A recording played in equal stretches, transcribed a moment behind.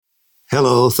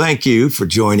Hello, thank you for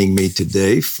joining me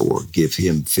today for Give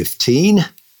Him 15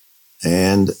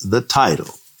 and the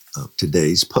title of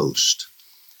today's post,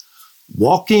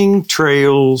 Walking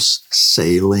Trails,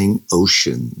 Sailing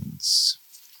Oceans.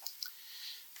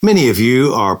 Many of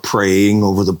you are praying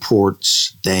over the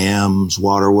ports, dams,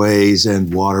 waterways,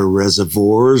 and water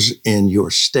reservoirs in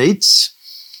your states,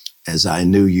 as I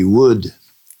knew you would.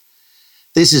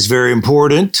 This is very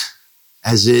important,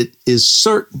 as it is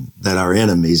certain that our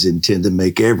enemies intend to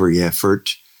make every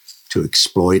effort to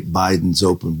exploit Biden's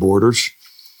open borders.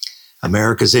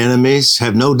 America's enemies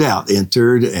have no doubt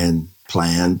entered and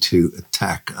planned to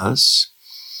attack us.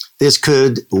 This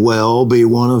could well be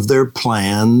one of their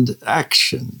planned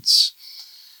actions.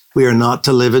 We are not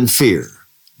to live in fear,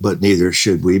 but neither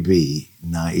should we be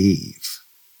naive.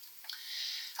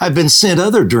 I've been sent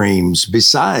other dreams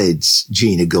besides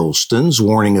Gina Golston's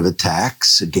warning of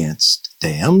attacks against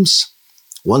dams.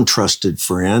 One trusted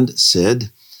friend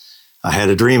said, I had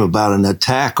a dream about an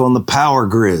attack on the power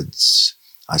grids.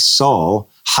 I saw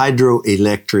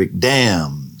hydroelectric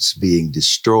dams being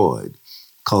destroyed,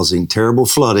 causing terrible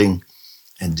flooding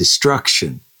and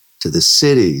destruction to the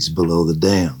cities below the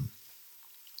dam.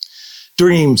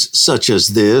 Dreams such as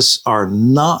this are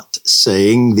not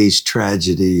saying these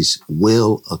tragedies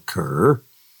will occur.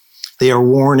 They are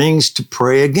warnings to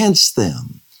pray against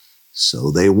them so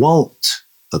they won't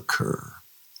occur.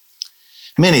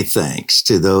 Many thanks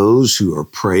to those who are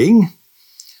praying.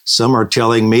 Some are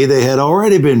telling me they had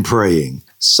already been praying,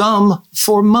 some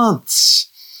for months,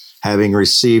 having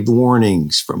received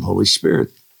warnings from Holy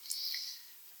Spirit.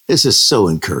 This is so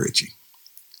encouraging.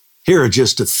 Here are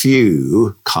just a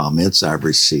few comments I've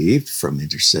received from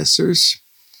intercessors.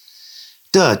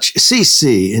 Dutch,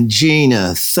 Cece, and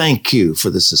Gina, thank you for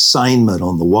this assignment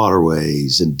on the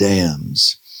waterways and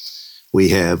dams. We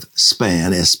have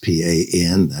SPAN,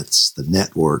 S-P-A-N, that's the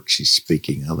network she's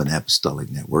speaking of, an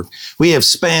apostolic network. We have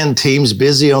SPAN teams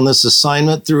busy on this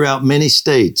assignment throughout many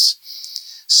states.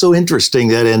 So interesting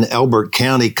that in Elbert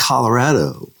County,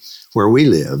 Colorado, where we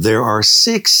live, there are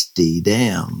 60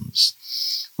 dams.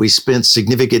 We spent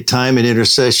significant time in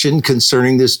intercession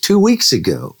concerning this 2 weeks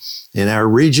ago in our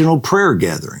regional prayer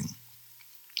gathering.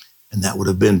 And that would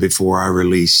have been before I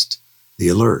released the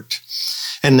alert.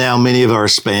 And now many of our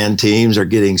SPAN teams are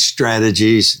getting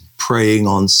strategies, praying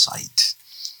on site.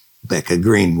 Becca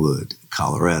Greenwood,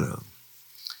 Colorado.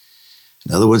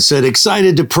 Another one said,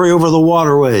 excited to pray over the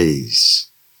waterways.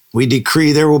 We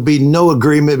decree there will be no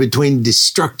agreement between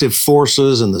destructive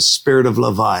forces and the spirit of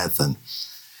Leviathan.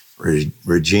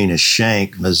 Regina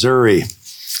Shank, Missouri.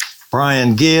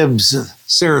 Brian Gibbs,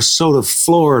 Sarasota,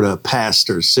 Florida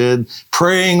pastor, said,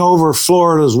 praying over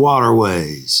Florida's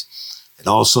waterways, and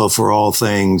also for all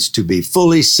things to be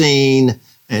fully seen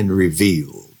and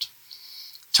revealed.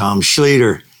 Tom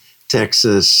Schlueter,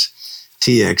 Texas,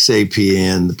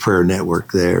 TXAPN, the prayer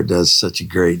network there, does such a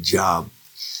great job.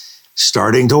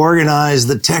 Starting to organize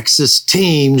the Texas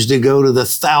teams to go to the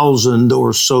 1,000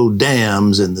 or so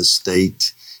dams in the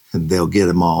state, and they'll get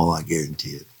them all, I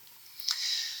guarantee it.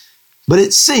 But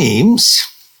it seems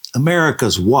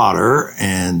America's water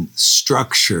and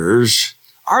structures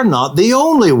are not the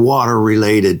only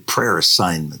water-related prayer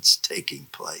assignments taking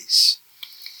place.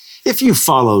 If you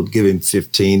followed Give Him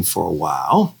 15 for a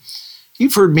while,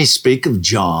 you've heard me speak of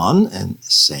John and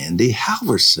Sandy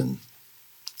Halverson.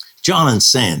 John and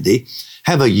Sandy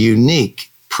have a unique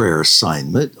prayer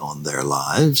assignment on their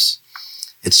lives.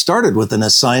 It started with an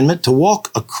assignment to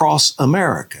walk across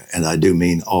America, and I do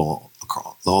mean all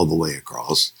the way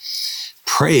across,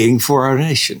 praying for our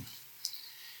nation.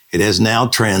 It has now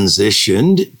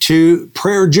transitioned to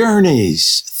prayer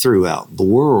journeys throughout the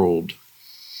world.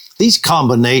 These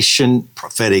combination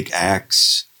prophetic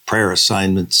acts, prayer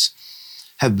assignments,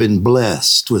 have been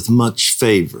blessed with much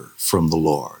favor from the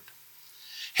Lord.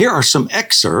 Here are some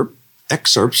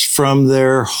excerpts from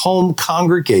their home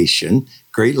congregation,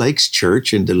 Great Lakes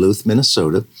Church in Duluth,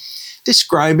 Minnesota,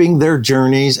 describing their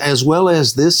journeys as well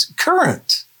as this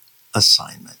current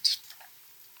assignment.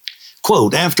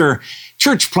 Quote, after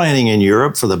church planting in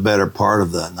Europe for the better part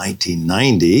of the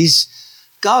 1990s,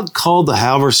 God called the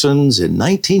Halversons in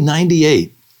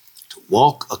 1998 to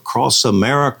walk across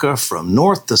America from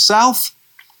north to south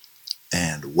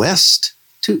and west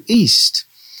to east.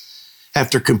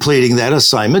 After completing that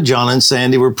assignment, John and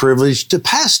Sandy were privileged to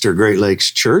pastor Great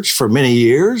Lakes Church for many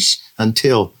years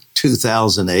until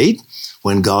 2008,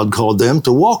 when God called them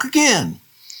to walk again,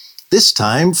 this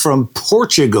time from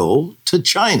Portugal to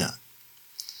China.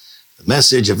 The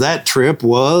message of that trip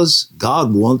was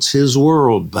God wants His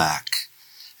world back,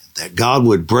 and that God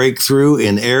would break through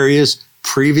in areas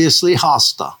previously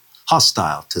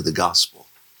hostile to the gospel.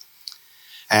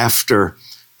 After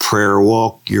Prayer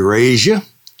Walk Eurasia,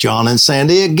 John and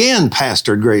Sandy again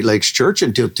pastored Great Lakes Church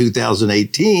until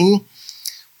 2018,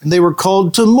 and they were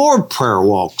called to more prayer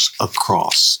walks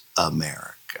across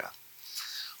America.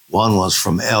 One was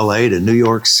from LA to New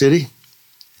York City.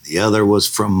 The other was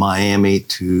from Miami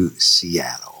to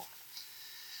Seattle.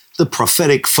 The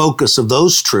prophetic focus of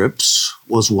those trips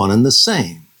was one and the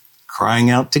same, crying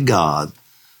out to God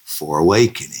for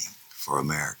awakening for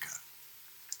America.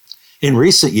 In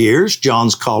recent years,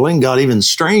 John's calling got even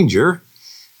stranger,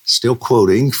 still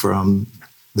quoting from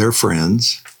their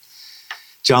friends.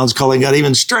 John's calling got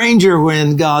even stranger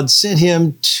when God sent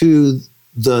him to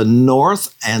the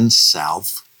North and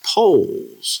South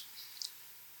Poles.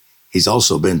 He's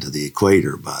also been to the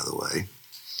equator, by the way.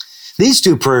 These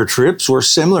two prayer trips were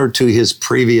similar to his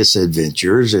previous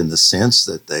adventures in the sense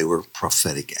that they were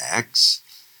prophetic acts.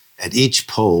 At each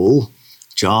pole,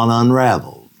 John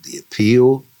unraveled the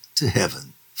appeal to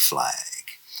heaven flag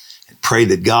and prayed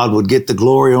that God would get the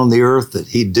glory on the earth that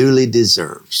he duly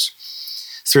deserves.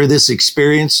 Through this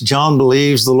experience, John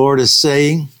believes the Lord is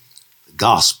saying the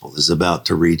gospel is about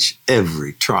to reach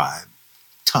every tribe,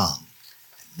 tongue,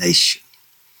 and nation.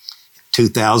 In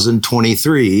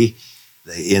 2023,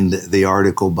 they end the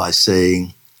article by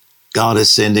saying, God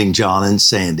is sending John and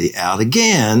Sandy out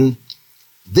again,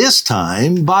 this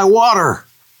time by water.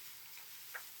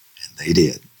 And they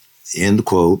did. End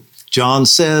quote. John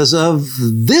says of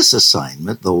this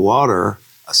assignment, the water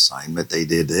assignment they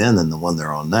did then and the one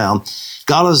they're on now,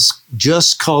 God has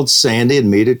just called Sandy and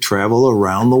me to travel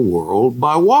around the world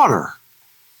by water.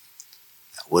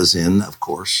 That was in, of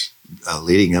course,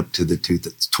 leading up to the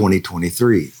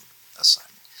 2023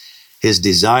 assignment. His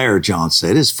desire, John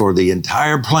said, is for the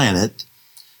entire planet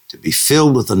to be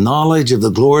filled with the knowledge of the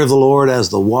glory of the Lord as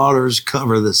the waters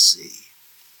cover the sea.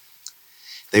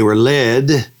 They were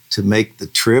led to make the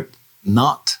trip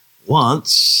not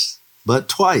once, but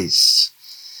twice.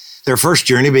 Their first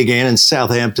journey began in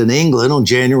Southampton, England on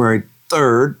January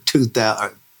 3rd,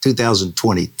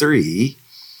 2023,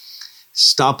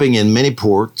 stopping in many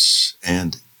ports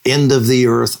and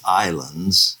end-of-the-earth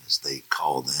islands, as they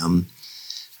call them,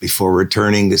 before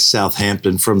returning to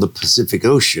Southampton from the Pacific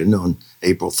Ocean on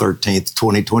April 13th,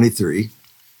 2023.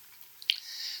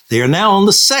 They are now on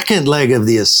the second leg of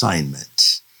the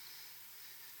assignment.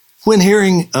 When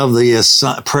hearing of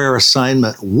the prayer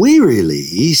assignment we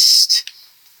released,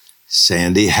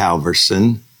 Sandy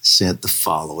Halverson sent the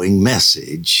following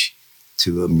message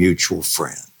to a mutual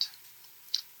friend.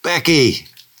 Becky,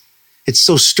 it's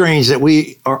so strange that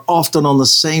we are often on the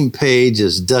same page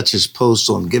as Duchess posts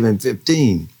on Giving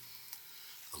 15.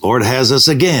 The Lord has us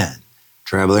again,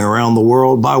 traveling around the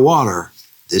world by water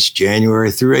this January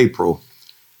through April,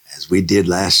 as we did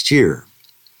last year,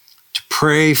 to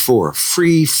pray for a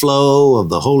free flow of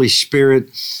the Holy Spirit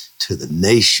to the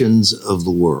nations of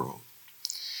the world.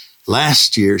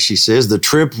 Last year, she says, the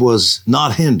trip was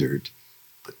not hindered,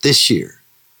 but this year,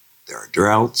 there are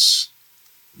droughts,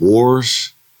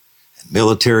 wars, and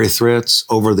military threats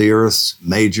over the earth's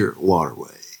major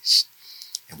waterways.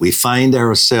 And we find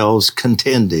ourselves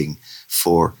contending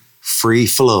for free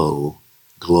flow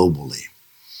globally.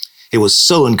 It was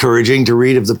so encouraging to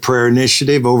read of the prayer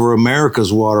initiative over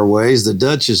America's waterways the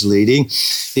Dutch is leading.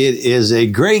 It is a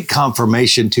great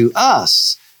confirmation to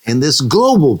us in this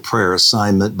global prayer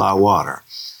assignment by water.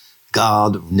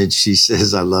 God, and she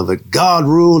says, I love it, God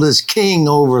ruled as king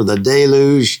over the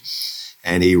deluge,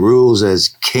 and he rules as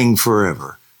king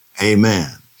forever. Amen.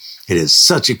 It is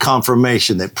such a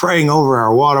confirmation that praying over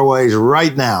our waterways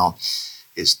right now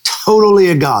is totally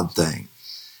a God thing.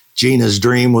 Gina's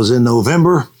dream was in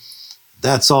November.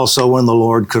 That's also when the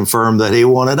Lord confirmed that he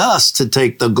wanted us to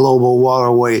take the global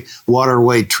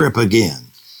waterway trip again.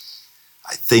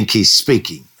 I think he's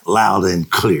speaking loud and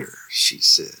clear, she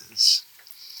says.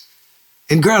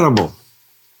 Incredible.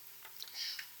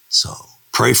 So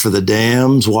pray for the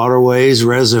dams, waterways,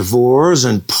 reservoirs,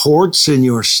 and ports in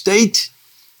your state,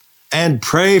 and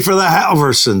pray for the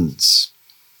Halversons.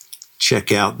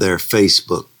 Check out their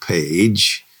Facebook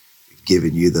page. I've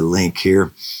given you the link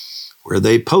here, where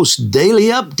they post daily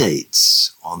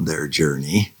updates on their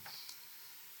journey,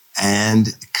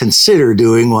 and consider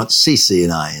doing what Cece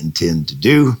and I intend to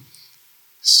do,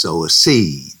 sow a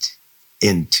seed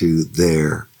into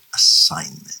their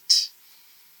assignment.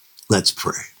 Let's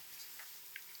pray.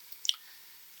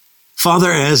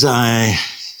 Father, as I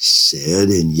said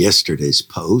in yesterday's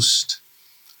post,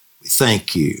 we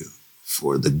thank you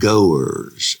for the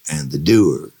goers and the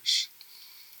doers,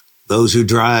 those who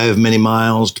drive many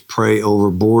miles to pray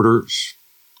over borders,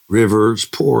 rivers,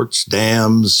 ports,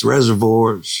 dams,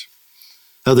 reservoirs,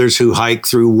 others who hike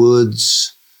through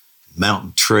woods,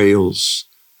 mountain trails,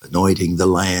 anointing the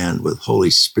land with Holy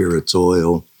Spirit's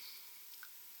oil,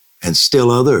 and still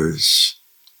others,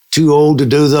 too old to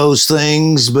do those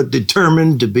things, but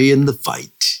determined to be in the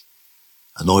fight,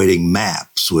 anointing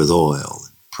maps with oil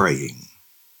and praying.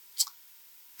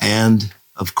 And,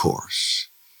 of course,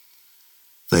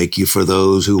 thank you for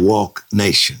those who walk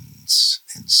nations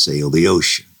and sail the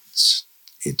oceans,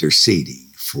 interceding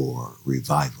for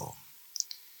revival.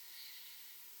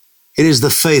 It is the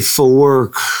faithful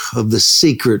work of the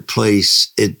secret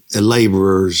place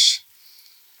laborers.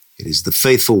 It is the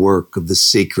faithful work of the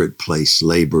secret place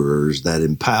laborers that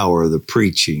empower the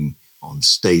preaching on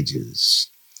stages.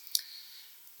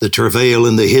 The travail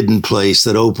in the hidden place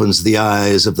that opens the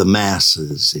eyes of the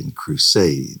masses in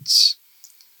crusades.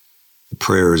 The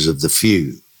prayers of the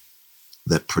few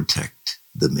that protect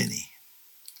the many.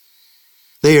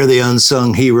 They are the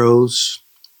unsung heroes,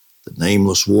 the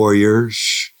nameless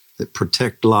warriors that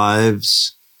protect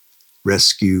lives,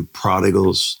 rescue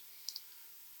prodigals,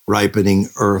 ripening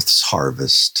Earth's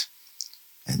harvest,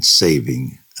 and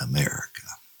saving America.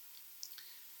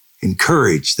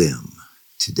 Encourage them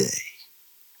today.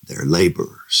 Their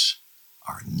labors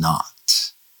are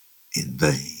not in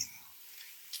vain.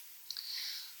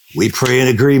 We pray in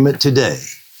agreement today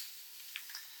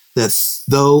that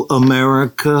though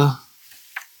America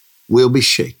will be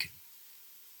shaken,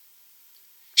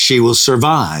 she will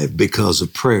survive because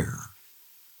of prayer,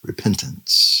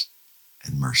 repentance,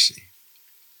 and mercy.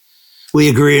 We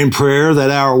agree in prayer that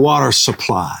our water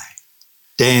supply,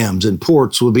 dams, and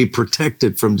ports will be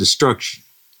protected from destruction.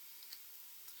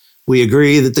 We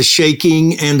agree that the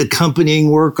shaking and accompanying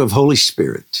work of Holy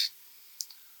Spirit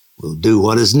will do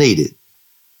what is needed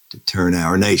to turn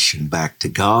our nation back to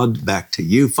God, back to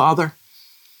you, Father,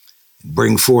 and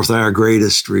bring forth our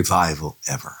greatest revival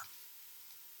ever.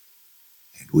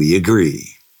 And we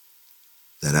agree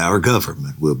that our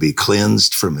government will be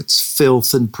cleansed from its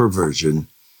filth and perversion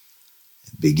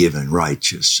and be given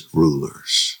righteous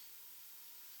rulers.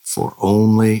 For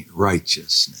only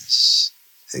righteousness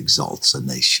exalts a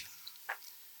nation.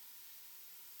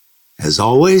 As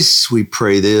always, we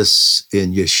pray this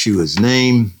in Yeshua's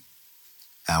name,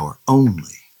 our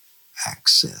only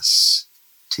access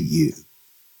to you.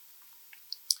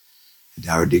 And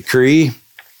our decree,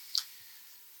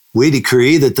 we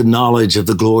decree that the knowledge of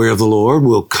the glory of the Lord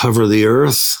will cover the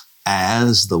earth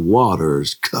as the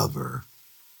waters cover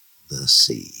the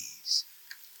seas.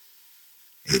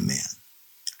 Amen.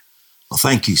 Well,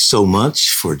 thank you so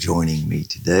much for joining me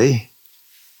today.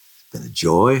 It's been a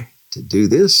joy to do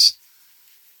this,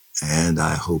 and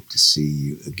I hope to see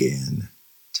you again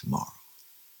tomorrow.